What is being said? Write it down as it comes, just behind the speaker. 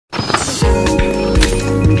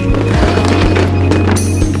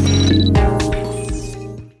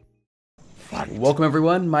Welcome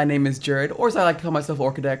everyone, my name is Jared, or as I like to call myself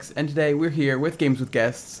Orcadex, and today we're here with Games with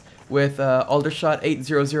Guests with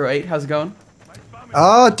aldershot8008. How's it going?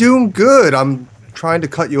 Doing good. I'm trying to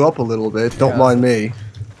cut you up a little bit. Don't mind me.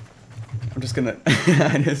 I'm just gonna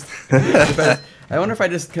I wonder if I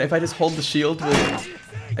just hold the shield with,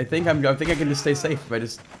 I think I can just stay safe if I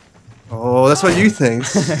just Oh, that's what you think.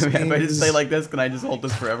 if I just stay like this, can I just hold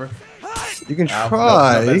this forever? You can Ow.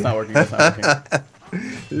 try. No, that's not working. That's not working.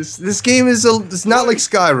 This game is it's not like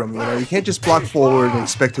Skyrim, you know. You can't just block forward and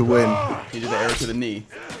expect to win. You did the arrow to the knee.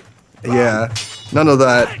 Yeah, none of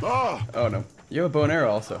that. Oh no, you have a bow and arrow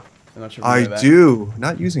also. I'm not sure. If you know that. I do.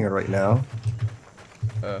 Not using it right now.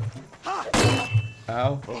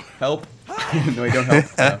 Ow! Help! No, you don't help.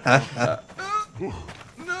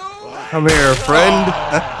 Come here, friend.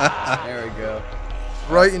 There we go.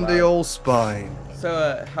 Right in the old spine.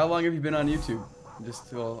 So, how long have you been on YouTube?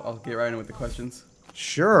 I'll get right in with the questions.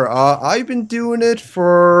 Sure. I've been doing it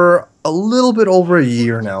for a little bit over a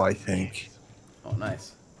year now, I think. Oh,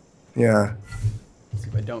 nice. Yeah. Let's see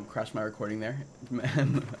if I don't crash my recording there.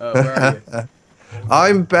 Man, where are you?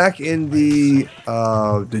 I'm back in the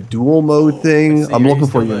dual mode thing. I'm looking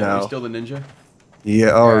for you now. You're still the ninja?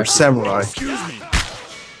 Yeah, or samurai.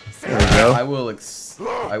 There we go. I will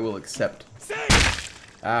accept.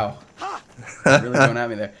 Ow. You're really going at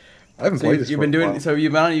me there. I haven't played this you've for been a doing while. so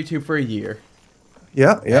you've been on YouTube for a year.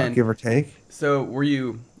 Yeah, And give or take. So were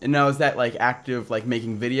you, and now is that like active, like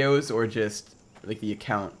making videos, or just like the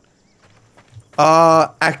account?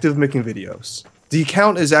 Active making videos. The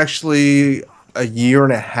account is actually a year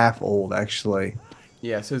and a half old, actually.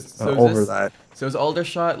 Yeah, so over that. So is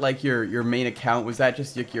Aldershot like your main account? Was that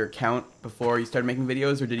just like your account before you started making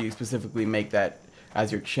videos, or did you specifically make that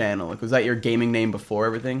as your channel? Like, was that your gaming name before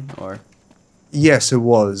everything, or? Yes, it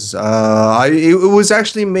was. It was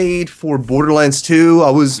actually made for Borderlands 2. I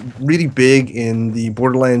was really big in the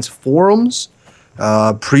Borderlands forums,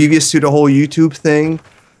 previous to the whole YouTube thing.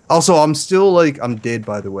 Also, I'm still I'm dead,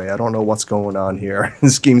 by the way. I don't know what's going on here.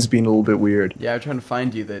 This game's being a little bit weird. Yeah, I'm trying to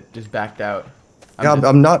find you that just backed out.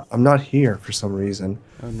 I'm not here for some reason.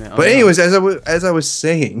 Oh, no. But anyways, as I was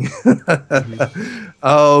saying,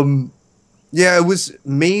 yeah, it was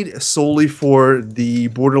made solely for the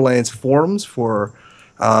Borderlands forums for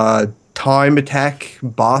time attack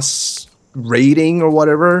boss raiding or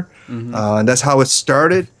whatever. And that's how it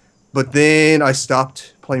started. But then I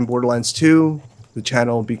stopped playing Borderlands 2. The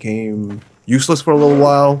channel became useless for a little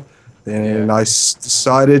while. Then I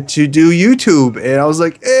decided to do YouTube, and I was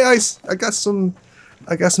like, "Hey, I got some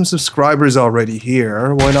subscribers already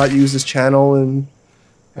here. Why not use this channel and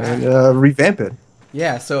revamp it?"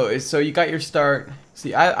 Yeah, so you got your start.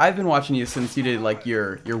 See, I've been watching you since you did like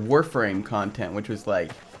your Warframe content, which was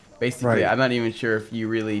like basically I'm not even sure if you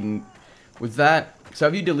really was that. So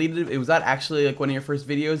have you deleted it? Was that actually like one of your first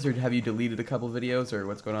videos, or have you deleted a couple videos, or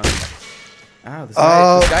what's going on? Wow, this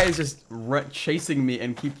guy is just chasing me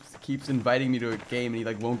and keeps inviting me to a game, and he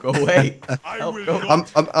like won't go away.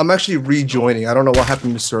 I'm actually rejoining. I don't know what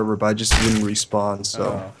happened to the server, but I just didn't respawn.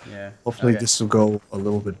 So hopefully this will go a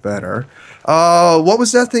little bit better. What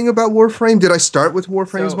was that thing about Warframe? Did I start with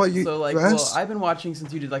Warframe? Is what you asked? Well, I've been watching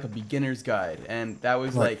since you did like a beginner's guide, and that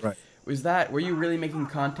was were you really making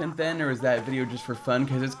content then, or was that video just for fun?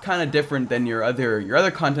 Because it's kind of different than your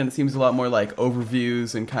other content. It seems a lot more like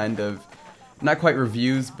overviews and kind of. Not quite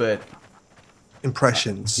reviews, but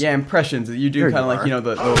impressions. Yeah, impressions. You do kind of like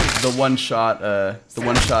the one shot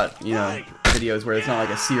videos where it's not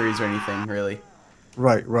like a series or anything really.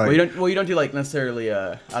 Right. Well, you don't do like necessarily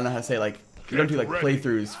I don't know how to say you don't do like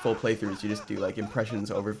playthroughs, full playthroughs. You just do like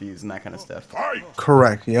impressions, overviews, and that kind of stuff.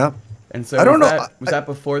 Correct. Yeah. And so was that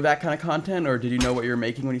before that kind of content, or did you know what you were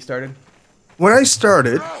making when you started? When I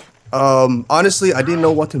started. Honestly, I didn't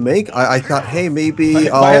know what to make. I thought, hey, maybe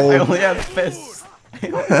I'll... I only have fists.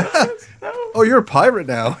 Oh, you're a pirate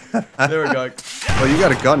now. There we go. Oh, you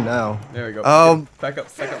got a gun now. There we go. Back up.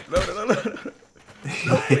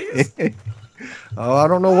 No, please. Oh, I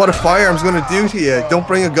don't know what a firearm's gonna do to you. Don't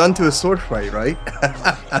bring a gun to a sword fight, right?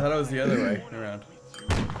 I thought it was the other way around.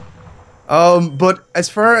 But as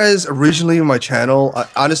far as originally my channel,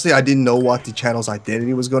 honestly, I didn't know what the channel's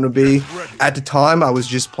identity was going to be. At the time, I was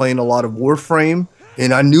just playing a lot of Warframe,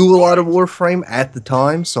 and I knew a lot of Warframe at the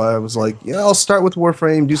time, so I was like, yeah, I'll start with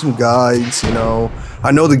Warframe, do some guides, you know.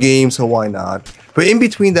 I know the game, so why not? But in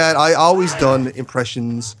between that, I always done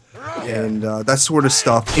impressions and that sort of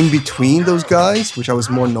stuff in between those guys, which I was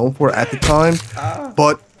more known for at the time.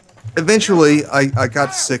 But eventually, I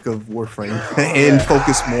got sick of Warframe and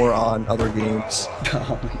focused more on other games.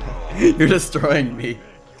 Oh, no. You're destroying me.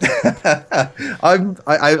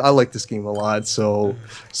 I like this game a lot, so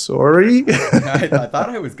sorry. I thought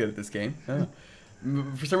I was good at this game.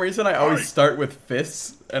 For some reason, I always start with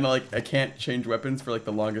fists, and I can't change weapons for like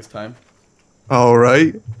the longest time. All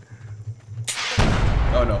right.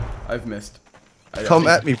 Oh no, I've missed. Come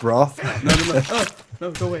at me, bro. No, no, no. Oh,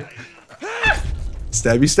 no, go away.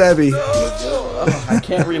 Stabby, stabby. Oh, I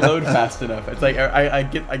can't reload fast enough. It's like I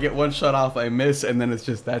get one shot off, I miss, and then it's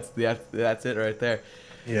just that's it right there.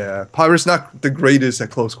 Yeah, Pirate's not the greatest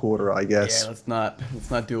at close quarter, I guess. Yeah, let's not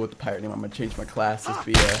deal with the pirate anymore. I'm gonna change my class. Let's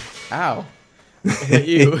be ow. Hit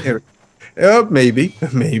you. Maybe.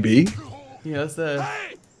 Yeah, that's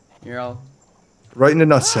You're all. Right in the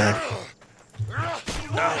nutsack.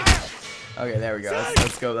 Okay, there we go.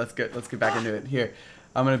 Let's go. Let's get back into it. Here,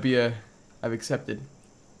 I'm gonna be I've accepted,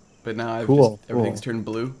 but now everything's turned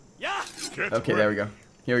blue. Okay, there we go.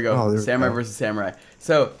 Here we go. Oh, Samurai versus Samurai.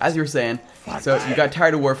 So, as you were saying, so you got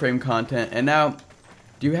tired of Warframe content, and now,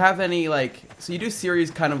 do you have any, so you do series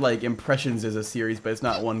kind of like Impressions as a series, but it's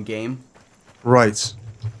not one game? Right.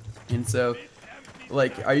 And so,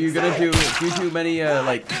 are you gonna do you do many,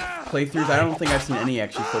 playthroughs? I don't think I've seen any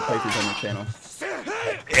actually full playthroughs on your channel.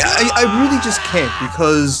 I really just can't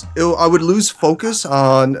because I would lose focus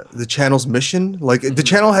on the channel's mission. Like, the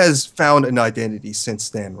channel has found an identity since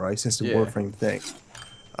then, right? Since the Warframe thing.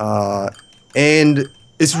 And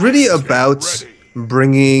it's really about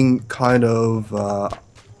bringing kind of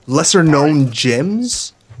lesser known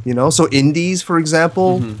gems, you know? So indies, for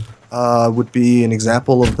example, would be an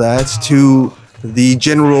example of that to the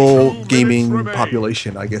general gaming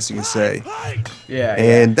population, I guess you can say. Yeah.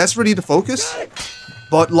 And that's really the focus.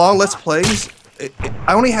 But long Let's Plays,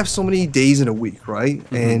 I only have so many days in a week, right?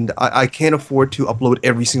 And I can't afford to upload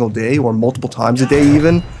every single day or multiple times a day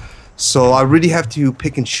even. So I really have to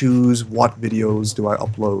pick and choose what videos do I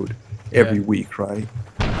upload every week, right?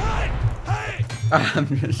 I'm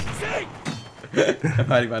hiding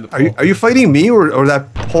behind the pole. Are you fighting me or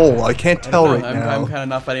that pole? I can't tell right now. I'm kind of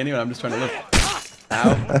not fighting anyone. I'm just trying to live.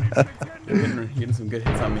 Ow. You're getting some good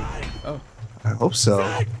hits on me. Oh. I hope so.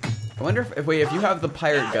 I wonder if you have the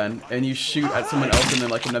pirate gun and you shoot at someone else in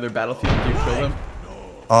then another battlefield, do you kill them?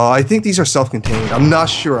 I think these are self-contained. I'm not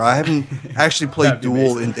sure. I haven't actually played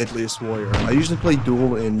Duel in Deadliest Warrior. I usually play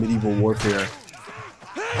Duel in Medieval Warfare.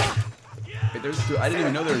 Wait, I didn't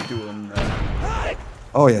even know there was Duel in.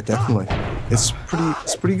 Oh yeah, definitely. It's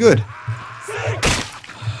pretty good.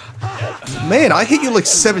 Man, I hit you like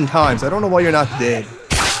 7 times. I don't know why you're not dead.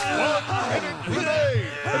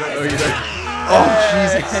 Oh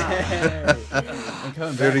Jesus! I'm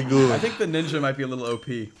coming back. Very good. I think the ninja might be a little OP.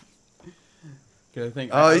 I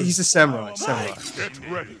think. He's a samurai.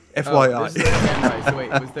 FYI. Oh, samurai. So wait,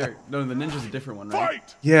 was there? No, the ninja's a different one, right?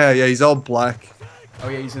 Yeah, he's all black. Oh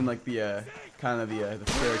yeah, he's in like the kind of the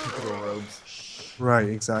stereotypical robes. Right,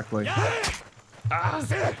 exactly. I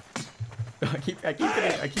keep getting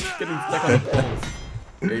stuck on the poles.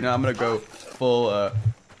 Okay, now I'm gonna go full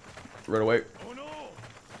right away.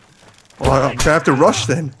 Well, I'm gonna have to rush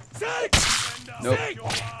then. Nope.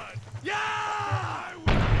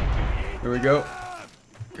 Here we go.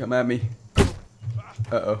 Come at me.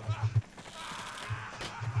 Uh-oh.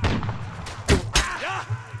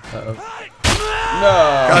 Uh-oh.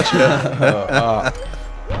 No! Gotcha.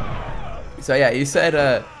 So yeah, you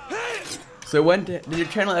said, so when did your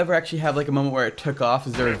channel ever actually have like a moment where it took off?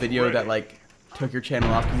 Is there a video that like took your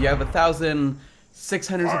channel off? Because you have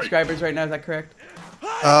 1,600 subscribers right now, is that correct?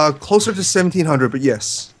 Closer to 1,700, but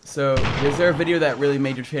yes. So, is there a video that really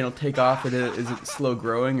made your channel take off, or is it slow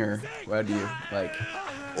growing, or what do you,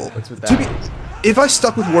 what's with that? If I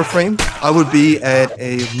stuck with Warframe, I would be at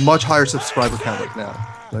a much higher subscriber count right now.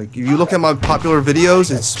 Like, if you look at my popular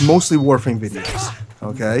videos, it's mostly Warframe videos,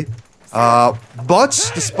 okay?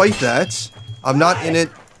 But, despite that, I'm not in it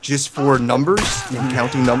just for numbers,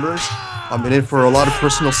 counting numbers. I'm in it for a lot of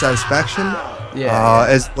personal satisfaction,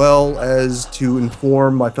 as well as to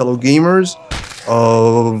inform my fellow gamers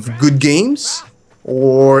of good games,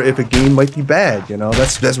 or if a game might be bad, you know,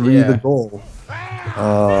 that's really the goal.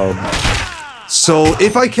 So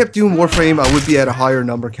if I kept doing Warframe, I would be at a higher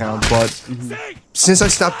number count, but since I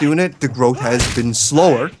stopped doing it, the growth has been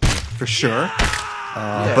slower, for sure.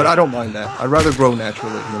 But I don't mind that. I'd rather grow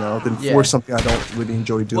naturally, you know, than force something I don't really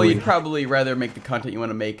enjoy doing. Well, you'd probably rather make the content you want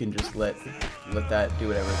to make and just let that do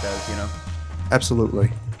whatever it does, you know? Absolutely.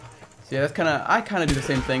 So yeah, I kind of do the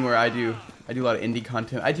same thing where I do a lot of indie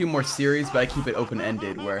content. I do more series, but I keep it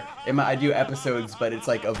open-ended, where I do episodes, but it's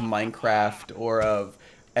like of Minecraft or of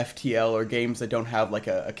FTL or games that don't have like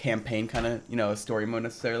a campaign kind of, you know, a story mode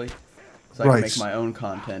necessarily. so I can make my own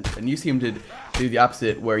content. And you seem to do the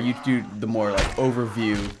opposite, where you do the more like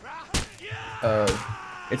overview of.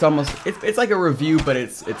 It's almost it's like a review, but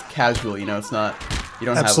it's casual. You know, it's not. You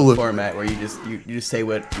don't have a format where you just say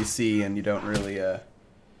what you see, and you don't really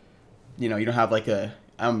you know, you don't have like a.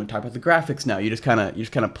 I'm gonna talk about the graphics now. You just kind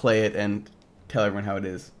of play it and tell everyone how it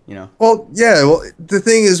is, you know. Well, yeah. Well, the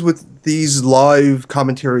thing is with these live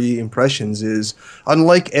commentary impressions is,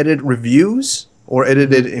 unlike edited reviews or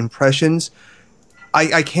edited impressions,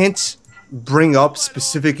 I can't bring up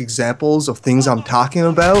specific examples of things I'm talking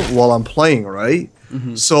about while I'm playing, right?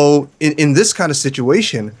 Mm-hmm. So in this kind of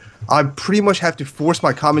situation, I pretty much have to force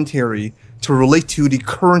my commentary to relate to the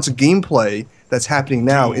current gameplay that's happening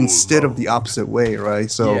now instead of the opposite way, right?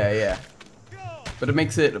 So yeah. But it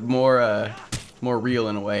makes it more real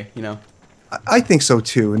in a way, you know. I think so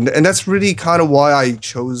too, and that's really kind of why I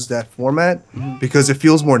chose that format, because it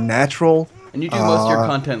feels more natural. And you do most of your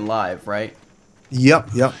content live, right?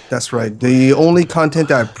 Yep, that's right. The only content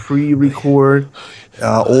that I pre-record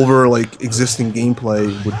over like existing gameplay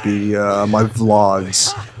would be my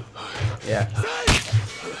vlogs. Yeah.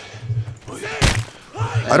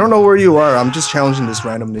 I don't know where you are. I'm just challenging this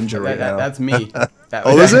random ninja right now. That's me.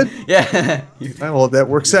 Oh, is it? Yeah. Well, that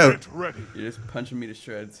works out. You're just punching me to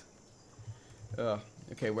shreds. Oh,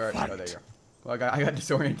 okay. Where? Oh, there you are. Well, I got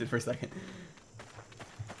disoriented for a second.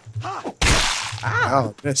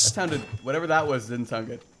 Oh, that sounded. Whatever that was didn't sound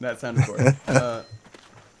good. That sounded horrible.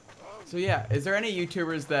 So yeah, is there any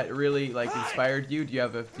YouTubers that really like inspired you? Do you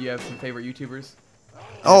have some favorite YouTubers?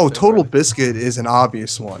 Oh, Total Biscuit is an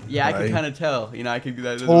obvious one. Yeah, right? I can kind of tell. You know, I could do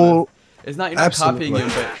that. It's not you're not copying him,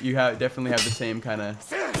 but you definitely have the same kind of.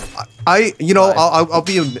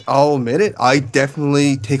 I'll admit it. I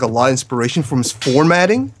definitely take a lot of inspiration from his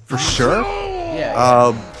formatting for sure.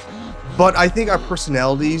 Yeah. But I think our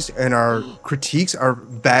personalities and our critiques are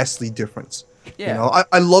vastly different. Yeah. You know,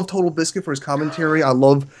 I love Total Biscuit for his commentary. I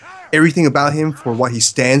love everything about him for what he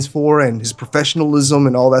stands for and his professionalism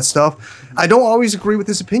and all that stuff. I don't always agree with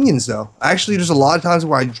his opinions, though. Actually, there's a lot of times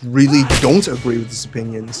where I really don't agree with his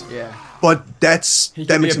opinions. Yeah. But that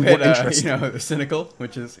makes him more interesting. You know, cynical,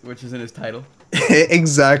 which is in his title.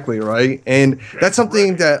 Exactly, right? And that's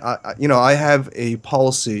something that I have a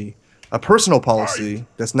policy, a personal policy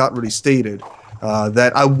that's not really stated,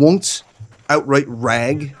 that I won't outright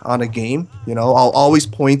rag on a game. You know, I'll always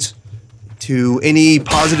point to any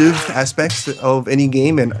positive aspects of any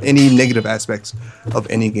game and any negative aspects of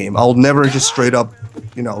any game. I'll never just straight up,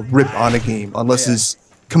 rip on a game unless it's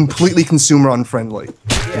completely consumer unfriendly.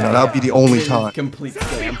 That would be the only time. Complete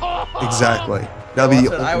scam. Exactly. That'd be.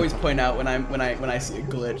 I always point out when I see a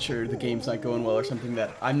glitch or the game's not going well or something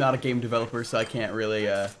that I'm not a game developer, so I can't really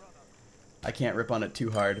I can't rip on it too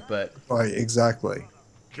hard. But right, exactly.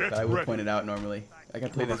 I would point it out normally. Like I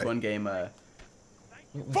played this one game. I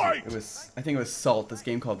think it was Salt. This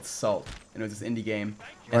game called Salt, and it was this indie game.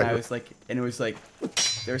 And I was like, there was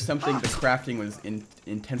something. The crafting was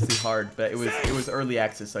intensely hard, but it was early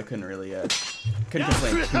access, so I couldn't really couldn't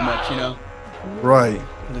complain too much, you know. Right.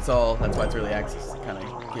 And that's why it's early access. Kind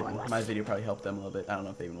of my video probably helped them a little bit. I don't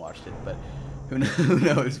know if they even watched it, but who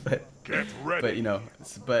knows?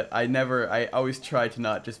 But I always try to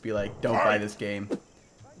not just be like, don't buy this game.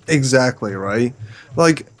 Exactly, right?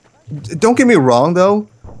 Like, don't get me wrong though.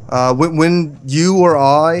 When you or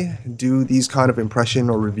I do these kind of impression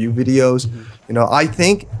or review videos, I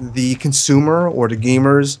think the consumer or the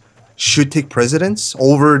gamers should take precedence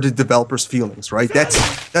over the developer's feelings, right?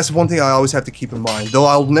 That's one thing I always have to keep in mind. Though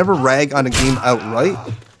I'll never rag on a game outright,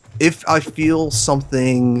 if I feel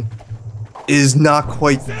something is not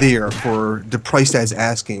quite there for the price that's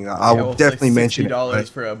asking, I will definitely mention it. $60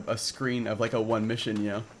 for a screen of like a one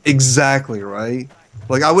mission, Exactly, right?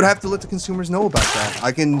 Like, I would have to let the consumers know about that.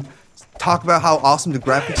 I can talk about how awesome the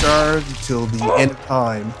graphics are till the end of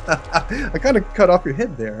time. I kind of cut off your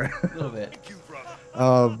head there. A little bit.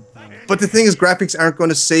 But the thing is, graphics aren't going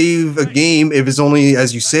to save a game if it's only,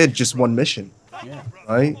 as you said, just one mission. Yeah.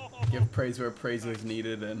 Right? Give praise where praise is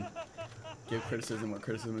needed, and give criticism where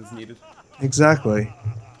criticism is needed. Exactly.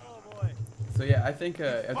 So yeah, I think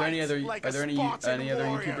are there any other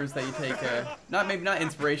YouTubers that you take not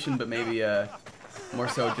inspiration, but maybe more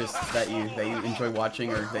so just that you enjoy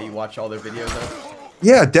watching or that you watch all their videos of?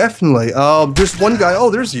 Yeah, definitely. There's one guy. Oh,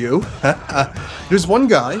 there's you. There's one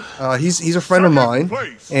guy. He's a friend of mine,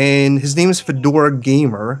 and his name is Fedora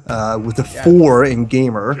Gamer, with a 4 in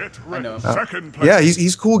gamer. I know him. Yeah,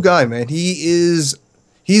 he's a cool guy, man. He's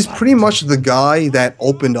pretty much the guy that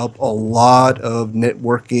opened up a lot of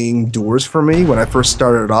networking doors for me when I first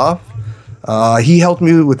started off. He helped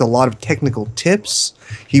me with a lot of technical tips.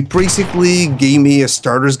 He basically gave me a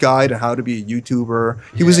starter's guide on how to be a YouTuber.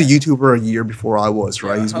 He was a YouTuber a year before I was,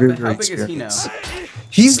 right? He's very, very experienced. How big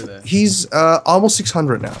is he now? He's almost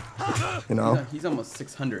 600 now. You know, he's almost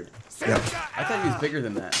 600. Yeah. I thought he was bigger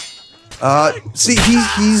than that. See,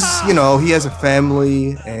 he's you know, he has a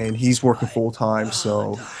family and he's working full time,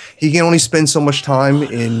 so he can only spend so much time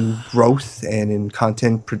in growth and in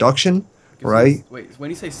content production, right? Wait, when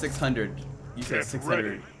you say 600, you say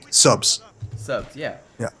 600 subs. Subs, yeah.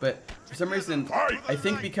 Yeah. But for some reason, I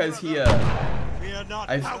think because he for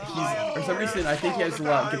some reason I think he gets a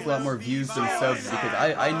lot more views than subs because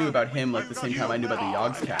I knew about him like the same time I knew about the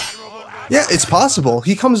Yogscast. Yeah, it's possible.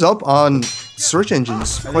 He comes up on search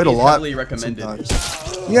engines quite a lot. Heavily recommended.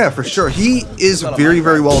 Sometimes. Yeah, for sure. He is very,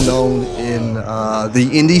 very well known in the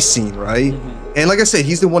indie scene, right? And like I said,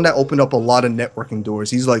 he's the one that opened up a lot of networking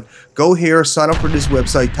doors. He's like, go here, sign up for this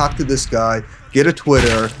website, talk to this guy, get a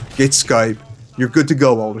Twitter, get Skype. You're good to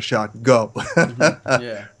go, Aldershot. Go.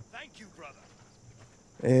 Yeah.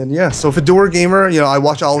 And yeah, so Fedora Gamer, you know, I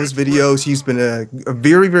watch all his videos. He's been a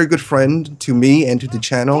very, very good friend to me and to the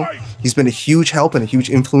channel. He's been a huge help and a huge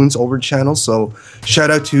influence over the channel. So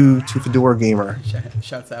shout out to Fedora Gamer.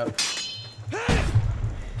 Shouts out.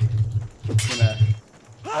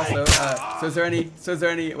 Also, so is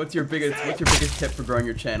there any? What's your biggest tip for growing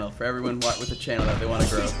your channel for everyone with a channel that they want to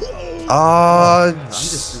grow? I'm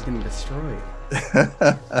just getting destroyed.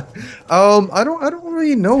 I don't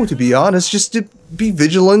really know, to be honest. Just to be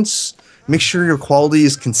vigilant, make sure your quality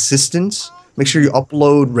is consistent, make sure you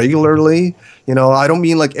upload regularly. You know, I don't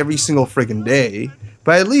mean like every single friggin' day,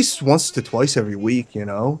 but at least once to twice every week, you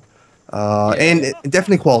know. And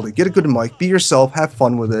definitely quality. Get a good mic, be yourself, have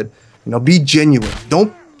fun with it. You know, be genuine.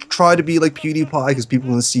 Don't try to be like PewDiePie because people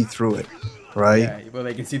can see through it, right? Yeah, well,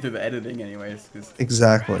 they can see through the editing anyways.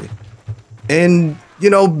 Exactly. And, you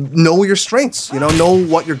know your strengths. You know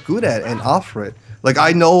what you're good at and offer it. Like,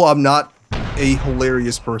 I know I'm not a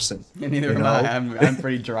hilarious person. And neither am I. I'm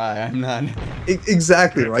pretty dry. I'm not.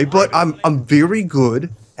 Exactly, right? But I'm very good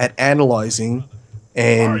at analyzing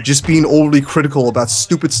and just being overly critical about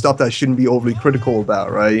stupid stuff that I shouldn't be overly critical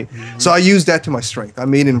about, right? So I use that to my strength. I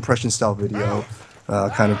made an impression style video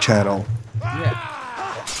kind of channel. Yeah.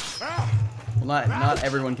 Well, not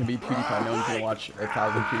everyone can be PewDiePie. No one can watch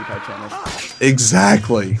 1,000 PewDiePie channels.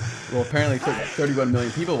 Exactly. Well, apparently 31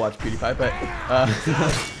 million people watch PewDiePie, but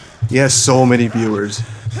yes, so many viewers.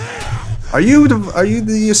 Are you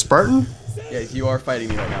the Spartan? Yes, you are fighting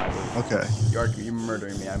me right now. Okay. You're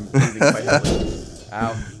murdering me. I'm breathing quite heavily.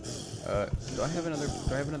 Ow. Do I have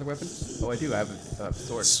another weapon? Oh, I do. I have a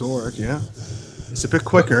sword. Sword, yeah. It's a bit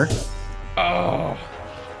quicker. Oh.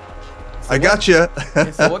 I got you.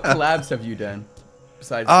 Okay, so what collabs have you done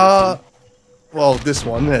besides well, this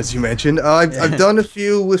one, as you mentioned. I've done a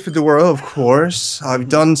few with Fedora, of course. I've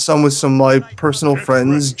done some with some of my personal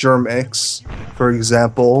friends, GermX, for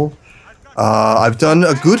example. I've done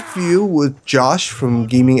a good few with Josh from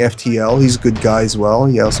Gaming FTL. He's a good guy as well.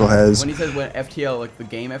 He also has... When he says FTL, like the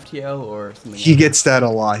game FTL or something? He gets that a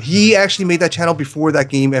lot. He actually made that channel before that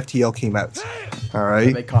game FTL came out. All right?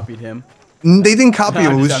 So they copied him? They didn't copy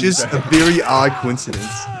him. It was just a very odd coincidence.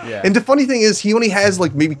 Yeah. And the funny thing is, he only has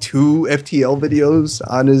like maybe 2 FTL videos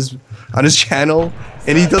on his channel,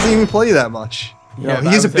 and he doesn't even play that much. You know,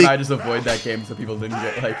 he's a big. I just avoid that game so people didn't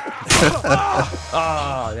get like.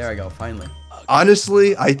 Ah, there I go. Finally.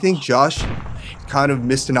 Honestly, I think Josh kind of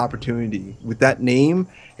missed an opportunity with that name,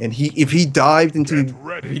 and if he dived into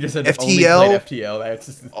he just had FTL, only played FTL, that's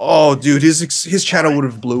just... oh, dude, his channel would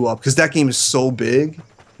have blew up because that game is so big.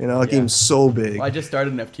 You know, that game's so big. Well, I just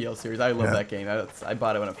started an FTL series. I love that game. I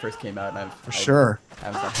bought it when it first came out, and I haven't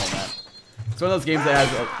stopped playing that. It's one of those games that has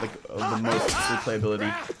the most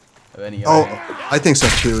replayability of any. I think so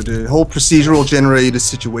too, dude. Whole procedural generated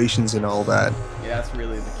situations and all that. Yeah, that's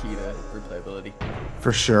really the key to replayability.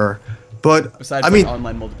 For sure, but besides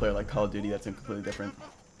online multiplayer like Call of Duty, that's completely different.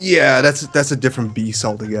 Yeah, that's a different beast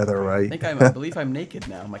altogether, right? I believe I'm naked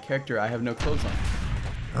now. My character, I have no clothes on.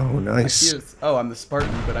 Oh, nice. I'm the Spartan,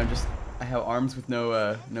 but I have arms with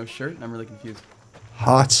no shirt, and I'm really confused.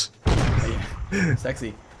 Hot. Yeah.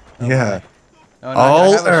 Sexy. Oh, yeah. Oh, no,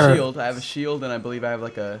 I have a shield. I have a shield, and I believe I have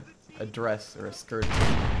like a dress or a skirt.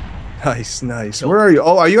 Nice. Where are you?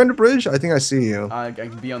 Oh, are you on the bridge? I think I see you. I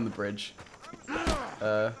can be on the bridge.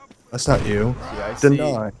 That's not you. Yeah, I see.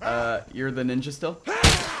 You're the ninja still?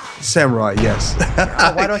 Samurai, yes.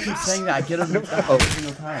 Oh, why do I keep saying that? I get them every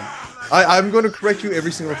single time. I'm going to correct you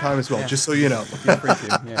every single time as well, just so you know. Feel free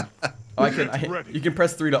to, yeah. Oh, you can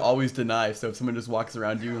press 3 to always deny, so if someone just walks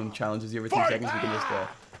around you and challenges you every 2 seconds, you can just...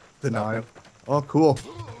 deny. Oh, cool.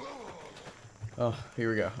 Oh, here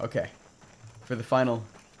we go. Okay. For the final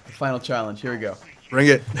challenge. Here we go. Bring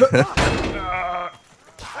it.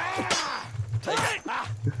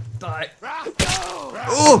 Die.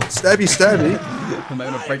 Oh, stabby, stabby. Am I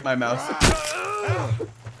gonna break my mouse?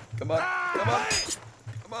 Come on. Come on.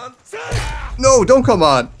 Come on. No, don't come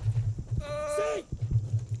on.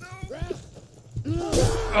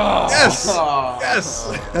 Yes.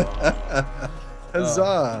 Yes.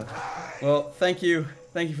 Huzzah. Well, thank you.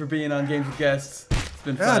 Thank you for being on Games with Guests. It's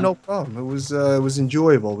been fun. Yeah, no problem. It was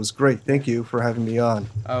enjoyable. It was great. Thank you for having me on.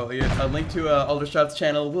 Oh, yeah. A link to Aldershot's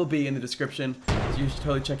channel will be in the description. So you should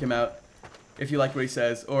totally check him out if you like what he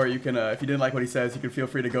says, or you can, if you didn't like what he says, you can feel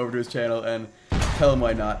free to go over to his channel and tell him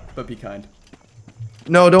why not. But be kind.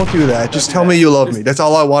 No, don't do that. Just tell me you love me. That's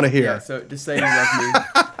all I want to hear. Yeah. So just say you love me.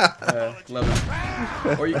 Love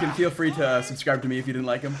him. Or you can feel free to subscribe to me if you didn't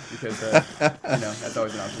like him, because that's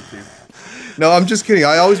always an option too. No, I'm just kidding.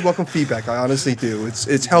 I always welcome feedback. I honestly do.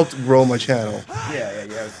 It's helped grow my channel.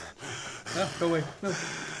 Yeah. Oh, go away. No.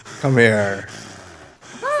 Come here.